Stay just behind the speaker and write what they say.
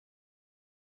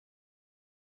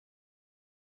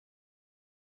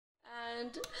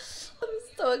And I'm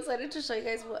so excited to show you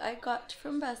guys what I got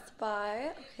from Best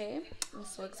Buy. Okay, I'm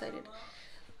so excited.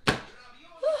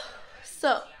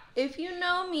 So, if you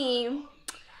know me,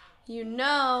 you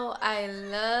know I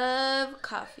love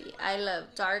coffee. I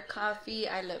love dark coffee.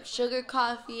 I love sugar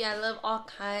coffee. I love all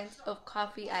kinds of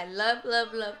coffee. I love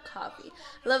coffee.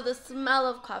 I love the smell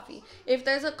of coffee. If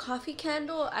there's a coffee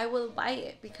candle, I will buy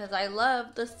it because I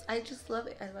love this. I just love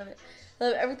it. I love it. I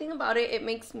love everything about it. It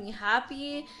makes me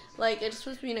happy. Like, it just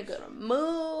puts me in a good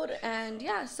mood. And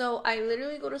yeah, so I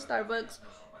literally go to Starbucks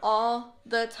all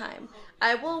the time.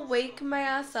 I will wake my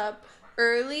ass up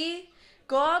early,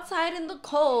 go outside in the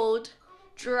cold,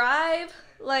 drive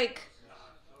like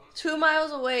 2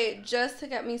 miles away just to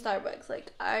get me Starbucks.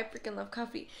 Like, I freaking love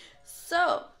coffee.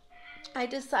 So I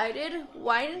decided,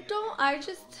 why don't I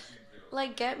just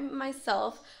like get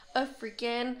myself a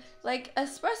freaking like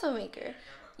espresso maker?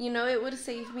 You know, it would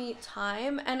save me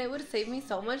time and it would save me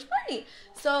so much money.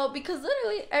 So, because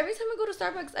literally every time I go to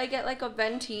Starbucks, I get like a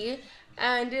venti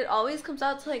and it always comes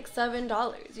out to like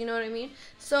 $7. You know what I mean?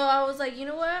 So I was like, you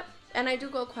know what? And I do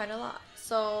go quite a lot.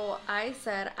 So I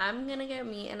said, I'm gonna get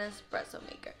me an espresso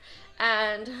maker.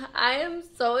 And I am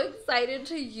so excited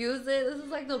to use it. This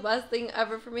is like the best thing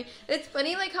ever for me. It's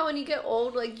funny like how when you get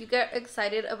old, like you get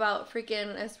excited about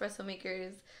freaking espresso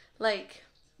makers. Like,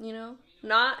 you know,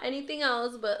 not anything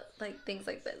else, but like things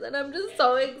like this. And I'm just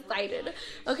so excited.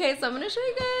 Okay, so I'm gonna show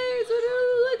you guys what it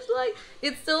really looks like.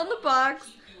 It's still in the box.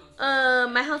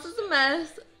 My house is a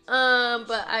mess.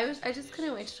 But I just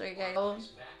couldn't wait to show you guys. So,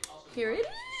 here it is.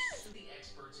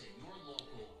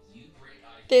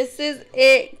 This is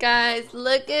it, guys.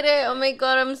 Look at it. Oh my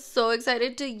god, I'm so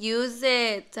excited to use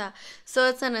it. So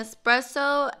it's an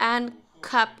espresso and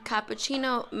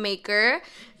cappuccino maker,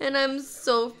 and I'm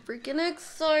so freaking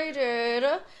excited,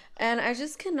 and I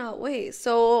just cannot wait.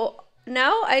 So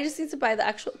now I just need to buy the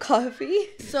actual coffee.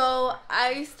 So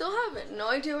I still have no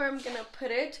idea where I'm gonna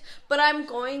put it, but I'm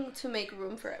going to make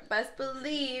room for it. Best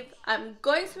believe I'm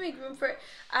going to make room for it.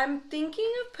 I'm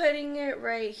thinking of putting it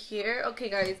right here.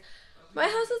 Okay, guys, my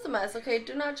house is a mess. Okay,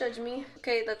 do not judge me.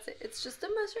 Okay, that's it. It's just a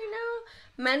mess right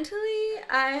now. Mentally,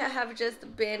 I have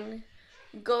just been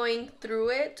going through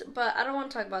it, but I don't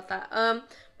want to talk about that.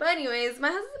 But anyways, my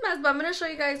house is a mess, but I'm gonna show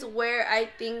you guys where I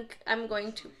think I'm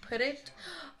going to put it.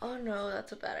 Oh no,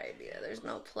 that's a bad idea. There's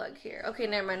no plug here. Okay,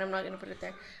 never mind. I'm not gonna put it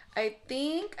there. I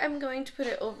think I'm going to put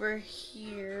it over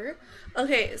here.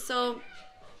 Okay, so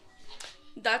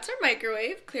that's our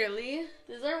microwave, clearly.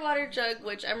 This is our water jug,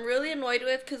 which I'm really annoyed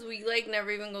with because we like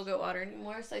never even go get water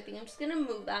anymore. So I think I'm just gonna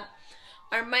move that.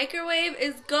 Our microwave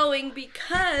is going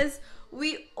because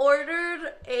we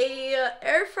ordered a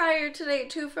air fryer today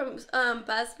too from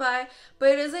Best Buy, but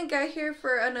it doesn't get here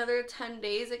for another 10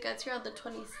 days. It gets here on the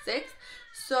 26th.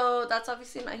 So that's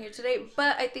obviously not here today,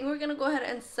 but I think we're gonna go ahead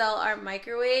and sell our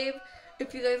microwave.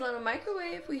 If you guys want a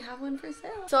microwave, we have one for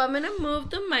sale. So I'm gonna move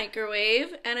the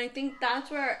microwave, and I think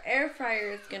that's where our air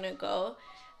fryer is gonna go.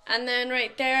 And then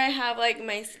right there I have like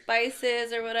my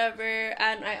spices or whatever,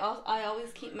 and I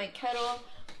always keep my kettle.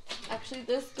 Actually,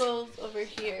 this goes over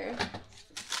here.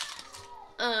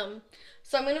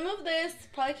 So I'm gonna move this,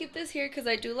 probably keep this here because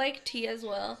I do like tea as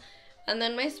well. And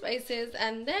then my spices,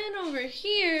 and then over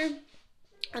here,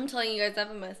 I'm telling you guys, I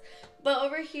have a mess. But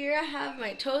over here I have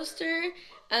my toaster,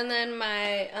 and then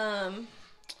my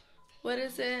what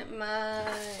is it?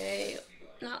 My,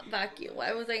 not vacuum.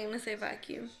 Why was I gonna say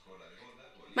vacuum?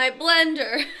 My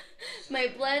blender. My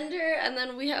blender, and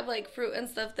then we have like fruit and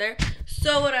stuff there.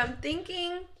 So what I'm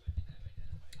thinking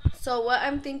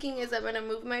is I'm gonna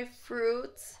move my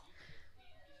fruits.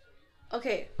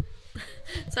 Okay.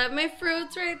 So I have my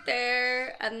fruits right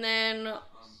there, and then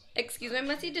excuse my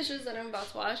messy dishes that I'm about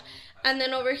to wash. And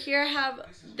then over here I have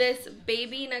this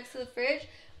baby next to the fridge,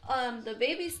 the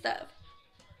baby stuff.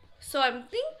 So I'm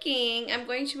thinking I'm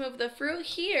going to move the fruit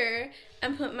here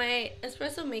and put my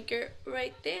espresso maker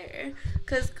right there,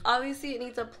 because obviously it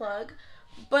needs a plug.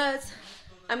 But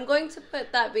I'm going to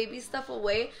put that baby stuff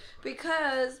away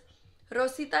because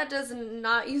Rosita does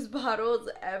not use bottles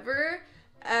ever.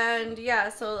 And yeah,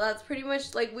 so that's pretty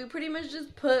much like, we pretty much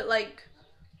just put like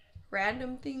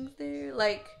random things there,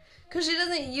 like, because she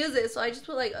doesn't use it, so I just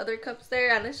put like other cups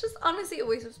there, and it's just honestly a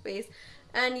waste of space.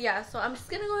 And yeah, so I'm just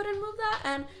gonna go ahead and move that,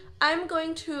 and I'm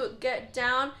going to get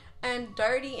down and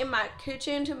dirty in my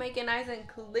kitchen to make it nice and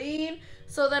clean.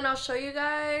 So then I'll show you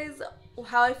guys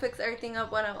how I fix everything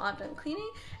up when I'm all done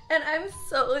cleaning. And I'm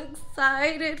so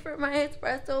excited for my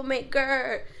espresso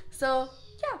maker. So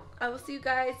yeah, I will see you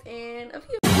guys in a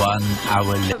few. 1 hour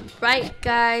later. Right,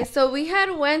 guys, so we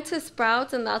had went to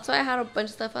Sprouts, and that's why I had a bunch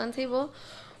of stuff on the table.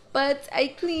 But I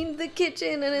cleaned the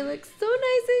kitchen and it looks so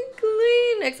nice and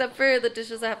clean. Except for the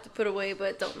dishes I have to put away,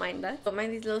 but don't mind that. Don't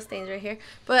mind these little stains right here.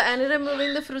 But I ended up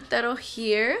moving the frutero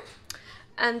here.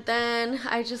 And then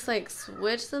I just like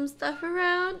switched some stuff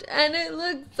around and it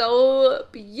looks so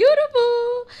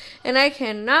beautiful. And I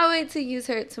cannot wait to use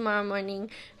her tomorrow morning.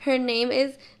 Her name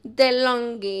is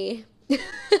DeLonghi.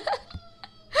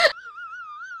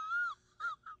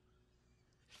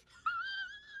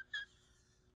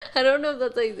 I don't know if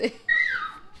that's how you say.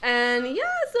 And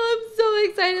yeah, so I'm so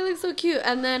excited. It looks so cute.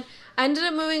 And then I ended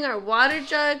up moving our water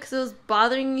jug because it was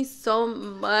bothering me so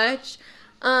much.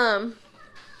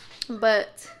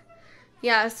 But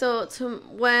yeah, so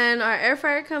when our air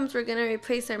fryer comes, we're gonna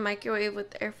replace our microwave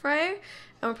with the air fryer,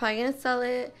 and we're probably gonna sell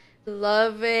it.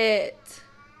 Love it.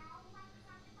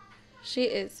 She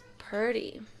is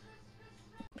pretty.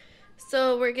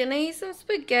 So we're gonna eat some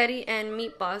spaghetti and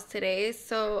meatballs today.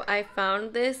 So I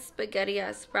found this spaghetti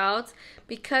at Sprouts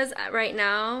because right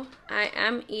now I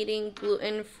am eating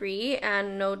gluten-free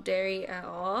and no dairy at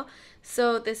all.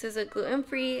 So this is a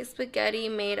gluten-free spaghetti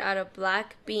made out of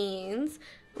black beans,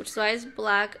 which is why it's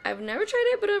black. I've never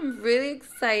tried it, but I'm really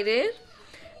excited.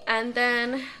 And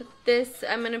then this,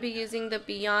 I'm gonna be using the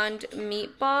Beyond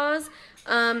meatballs.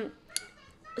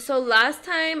 So last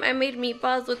time I made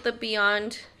meatballs with the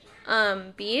Beyond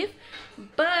beef,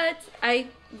 but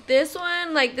this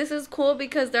one, like, this is cool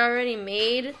because they're already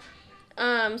made,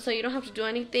 so you don't have to do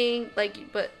anything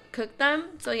but cook them.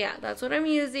 So yeah, that's what I'm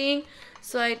using.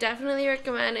 So I definitely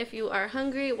recommend if you are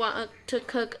hungry, want to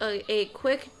cook a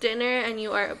quick dinner, and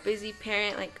you are a busy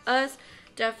parent like us,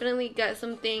 definitely get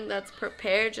something that's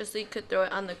prepared just so you could throw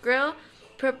it on the grill.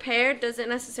 Prepared doesn't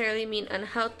necessarily mean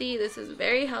unhealthy. This is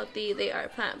very healthy. They are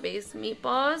plant-based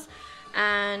meatballs,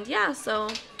 and yeah, so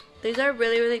these are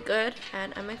really, really good,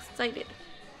 and I'm excited.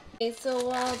 Okay, so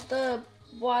while the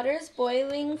water's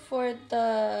boiling for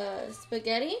the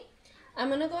spaghetti, I'm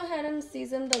gonna go ahead and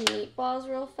season the meatballs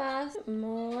real fast.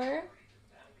 More.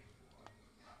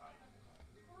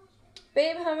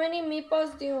 Babe, how many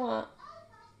meatballs do you want?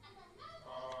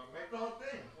 Make the whole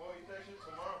thing. We'll eat that shit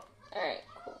tomorrow. Alright,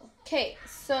 cool. Okay,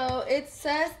 so it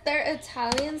says they're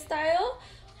Italian style,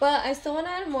 but I still want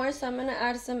to add more, so I'm gonna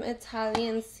add some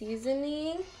Italian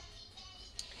seasoning.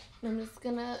 I'm just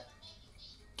gonna,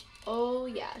 oh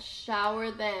yeah,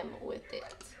 shower them with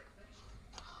it.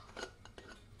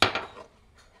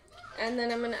 And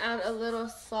then I'm gonna add a little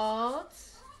salt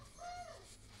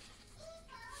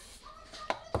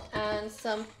and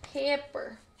some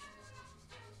pepper.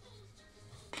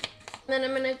 Then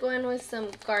I'm gonna go in with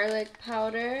some garlic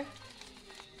powder.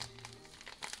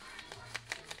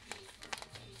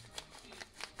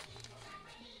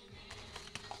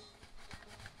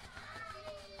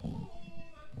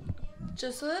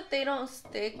 Just so that they don't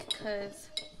stick, because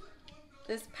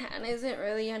this pan isn't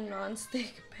really a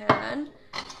non-stick pan.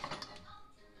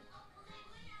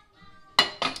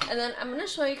 And then I'm going to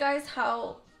show you guys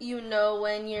how you know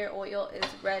when your oil is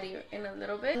ready in a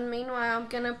little bit. And meanwhile, I'm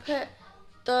going to put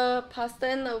the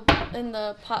pasta in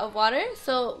the pot of water.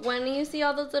 So when you see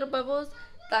all those little bubbles,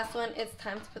 that's when it's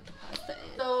time to put the pasta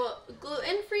in. So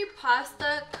gluten-free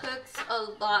pasta cooks a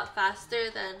lot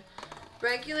faster than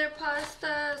regular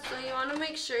pasta, so you want to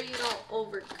make sure you don't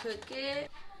overcook it.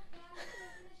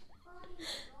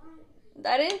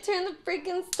 I didn't turn the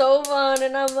freaking stove on,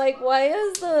 and I'm like, why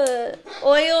is the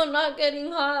oil not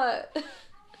getting hot?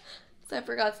 So I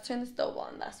forgot to turn the stove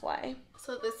on, that's why.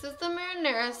 So this is the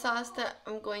marinara sauce that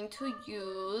I'm going to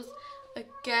use.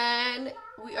 Again,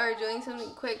 we are doing something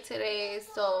quick today,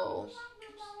 so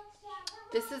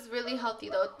this is really healthy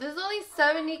though. This is only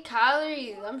 70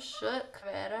 calories. I'm shook.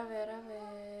 A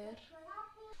ver.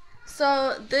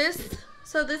 So this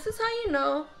is how you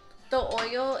know the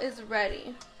oil is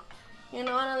ready. You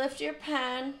know, want to lift your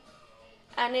pan,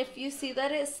 and if you see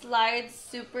that it slides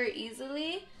super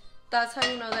easily, that's how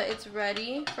you know that it's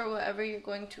ready for whatever you're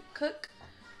going to cook.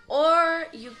 Or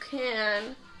you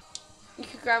could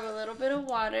grab a little bit of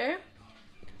water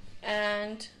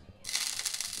and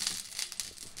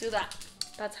do that.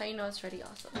 That's how you know it's ready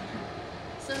also.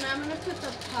 So now I'm going to put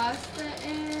the pasta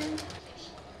in.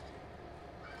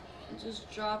 Just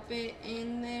drop it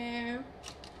in there.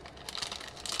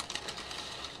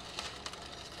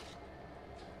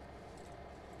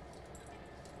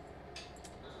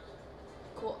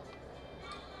 Cool.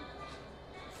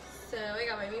 So I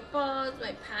got my meatballs.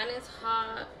 My pan is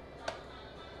hot.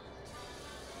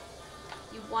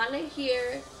 You want to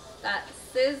hear that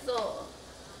sizzle.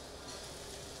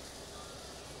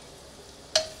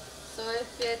 So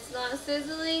if it's not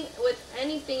sizzling, with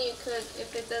anything you cook,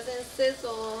 if it doesn't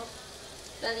sizzle,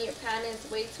 then your pan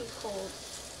is way too cold.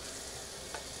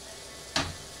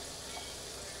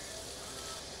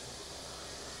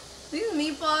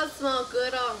 meatballs smell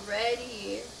good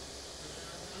already.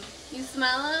 You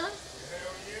smell them?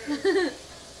 Hell yeah.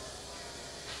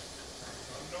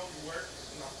 My nose works.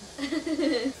 No.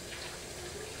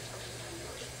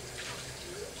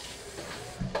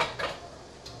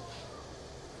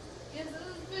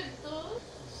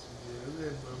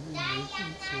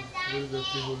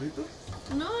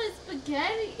 No, it's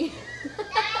spaghetti.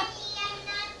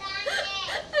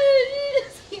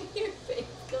 In your face,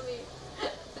 come here.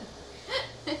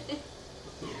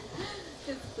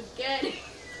 It's spaghetti.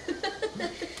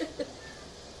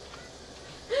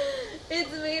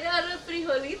 It's made out of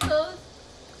frijolitos.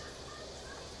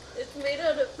 It's made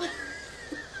out of.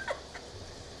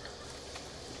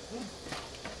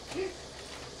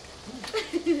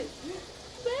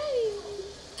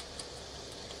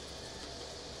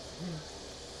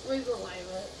 We're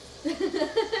saliva.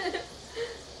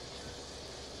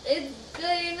 It's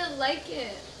good, you're gonna like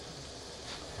it.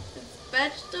 It's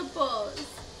vegetables.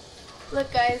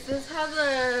 Look guys, this is how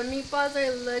the meatballs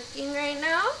are looking right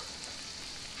now.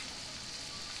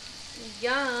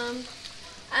 Yum.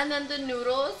 And then the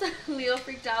noodles, Leo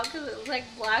freaked out because it was like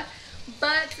black,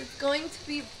 but it's going to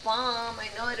be bomb. I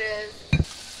know it is.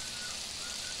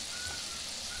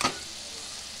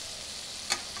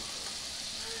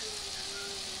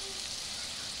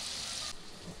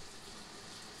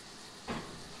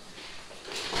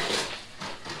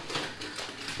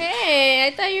 Hey,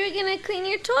 I thought you were gonna clean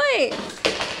your toy.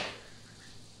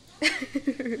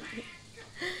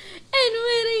 And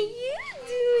what are you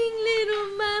doing, little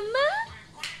mama?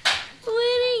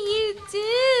 What are you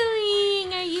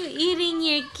doing? Are you eating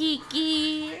your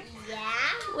Kiki? Yeah.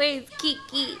 Where's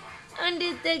Kiki?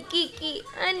 Under the Kiki.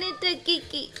 Under the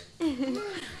Kiki.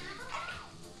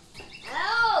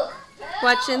 Help!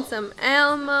 Watching some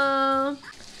Elmo.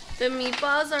 The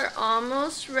meatballs are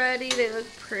almost ready. They look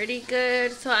pretty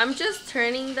good. So I'm just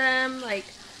turning them like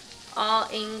all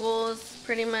angles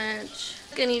pretty much.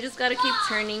 And you just gotta keep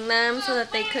turning them so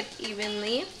that they cook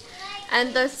evenly.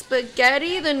 And the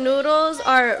spaghetti, the noodles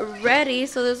are ready.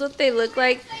 So this is what they look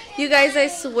like. You guys, I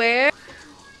swear,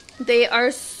 they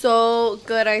are so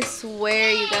good. I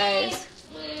swear, you guys.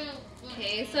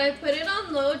 Okay, so I put it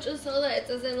on low just so that it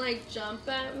doesn't like jump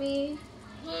at me.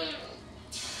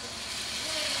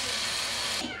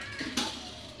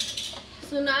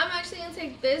 So now I'm actually gonna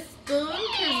take this spoon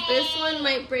because this one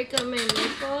might break up my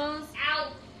meatballs.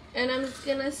 And I'm just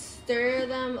gonna stir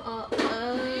them all up.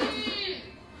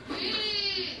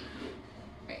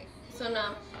 Right, so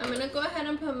now I'm gonna go ahead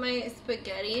and put my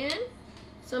spaghetti in.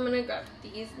 So I'm gonna grab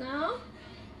these now.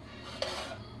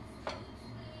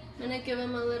 I'm gonna give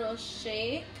them a little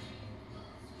shake.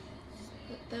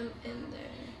 Put them in there.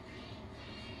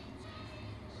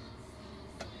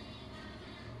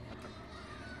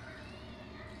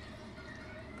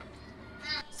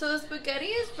 So the spaghetti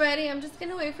is ready. I'm just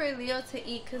gonna wait for Leo to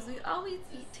eat because we always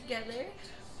eat together.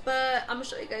 But I'm gonna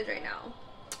show you guys right now.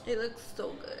 It looks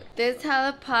so good. This is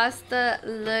how the pasta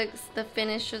looks, the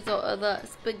finished result of the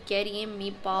spaghetti and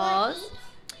meatballs.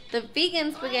 The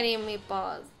vegan spaghetti and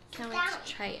meatballs. Can't wait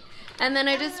to try it. And then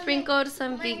I just sprinkled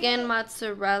some vegan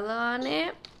mozzarella on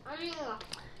it.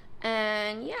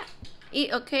 And yeah,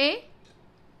 eat, okay?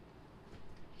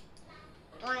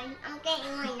 I'm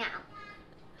getting one now.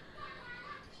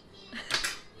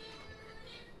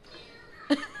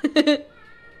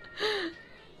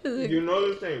 You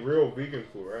know this ain't real vegan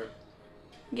food, right?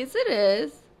 Yes, it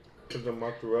is. Is the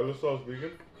mozzarella sauce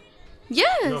vegan?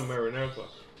 Yes. No, marinara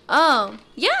sauce. Oh,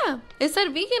 yeah. It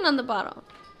said vegan on the bottle.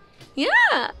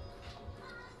 Yeah.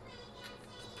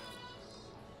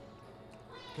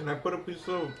 Can I put a piece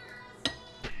of...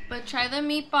 But try the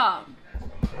meatball.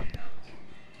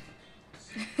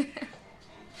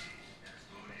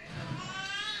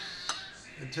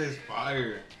 It tastes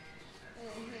fire.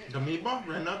 The meatball?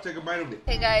 Right now, take a bite of it.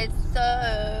 Hey guys,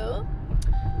 so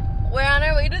we're on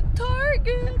our way to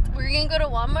Target. We're gonna go to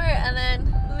Walmart and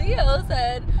then Leo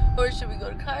said, or should we go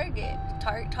to Target?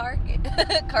 Target.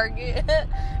 Target.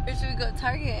 Or should we go to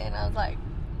Target? And I was like,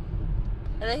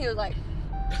 and then he was like,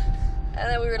 and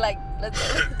then we were like, let's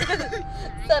go.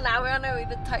 So now we're on our way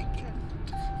to Target.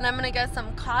 And I'm gonna get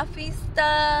some coffee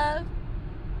stuff.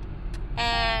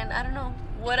 And I don't know,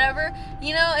 whatever.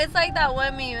 You know, it's like that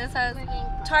one meme. It says,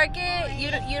 Target, you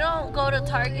don't go to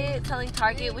Target telling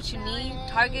Target what you need.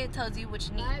 Target tells you what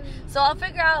you need. So I'll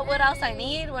figure out what else I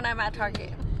need when I'm at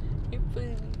Target.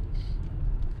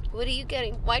 What are you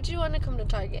getting? Why'd you want to come to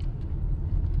Target?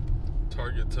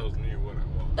 Target tells me what I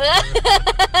want.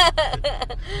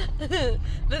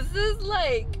 This is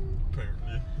like,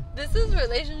 Apparently. this is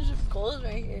relationship goals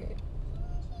right here.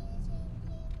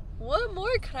 What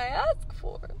more could I ask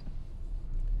for?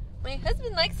 My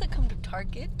husband likes to come to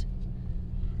Target.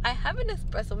 I have an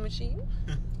espresso machine.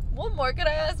 What more could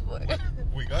I ask for?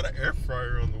 We got an air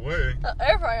fryer on the way. An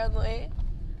air fryer on the way.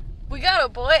 We got a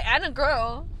boy and a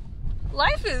girl.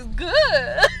 Life is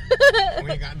good.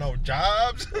 We ain't got no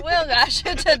jobs. We don't got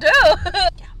shit to do.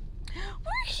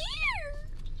 We're here.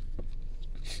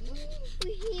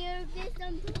 We're here with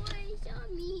some toys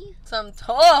on me. Some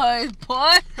toys,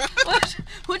 boy.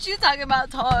 What you talking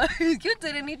about, toys? You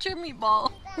didn't eat your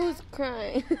meatball. Who's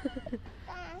crying?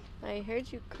 I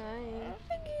heard you crying.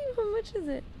 How much is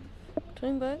it?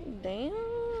 20 bucks? Damn.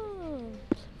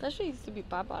 That shit used to be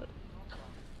 $5.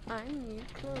 I need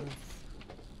clothes.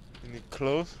 You need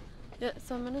clothes? Yeah,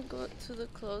 so I'm gonna go to the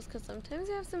clothes because sometimes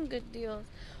they have some good deals.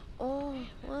 Oh,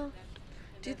 well.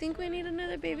 Do you think we need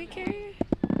another baby carrier?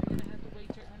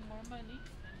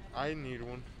 I need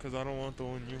one because I don't want the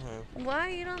one you have. Why?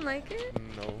 You don't like it?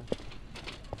 No.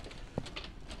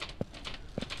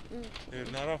 Okay.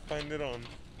 If not, I'll find it on.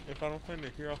 If I don't find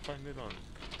it here, I'll find it on.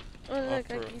 Oh, look,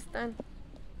 Offer. aquí están.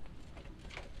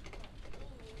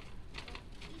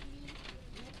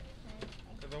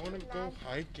 Because I want to go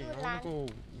hiking. I want to go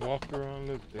walk around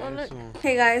the day.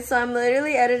 Hey guys, so I'm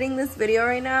literally editing this video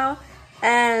right now,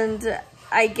 and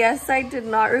I guess I did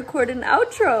not record an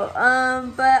outro.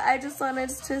 But I just wanted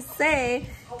to say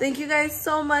thank you guys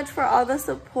so much for all the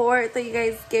support that you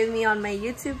guys give me on my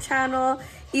YouTube channel.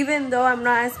 Even though I'm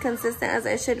not as consistent as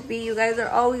I should be, you guys are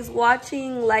always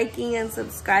watching, liking, and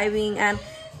subscribing. And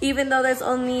even though there's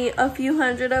only a few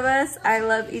hundred of us, I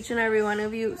love each and every one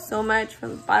of you so much from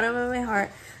the bottom of my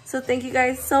heart. So thank you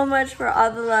guys so much for all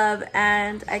the love,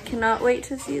 and I cannot wait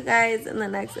to see you guys in the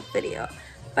next video.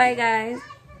 Bye guys.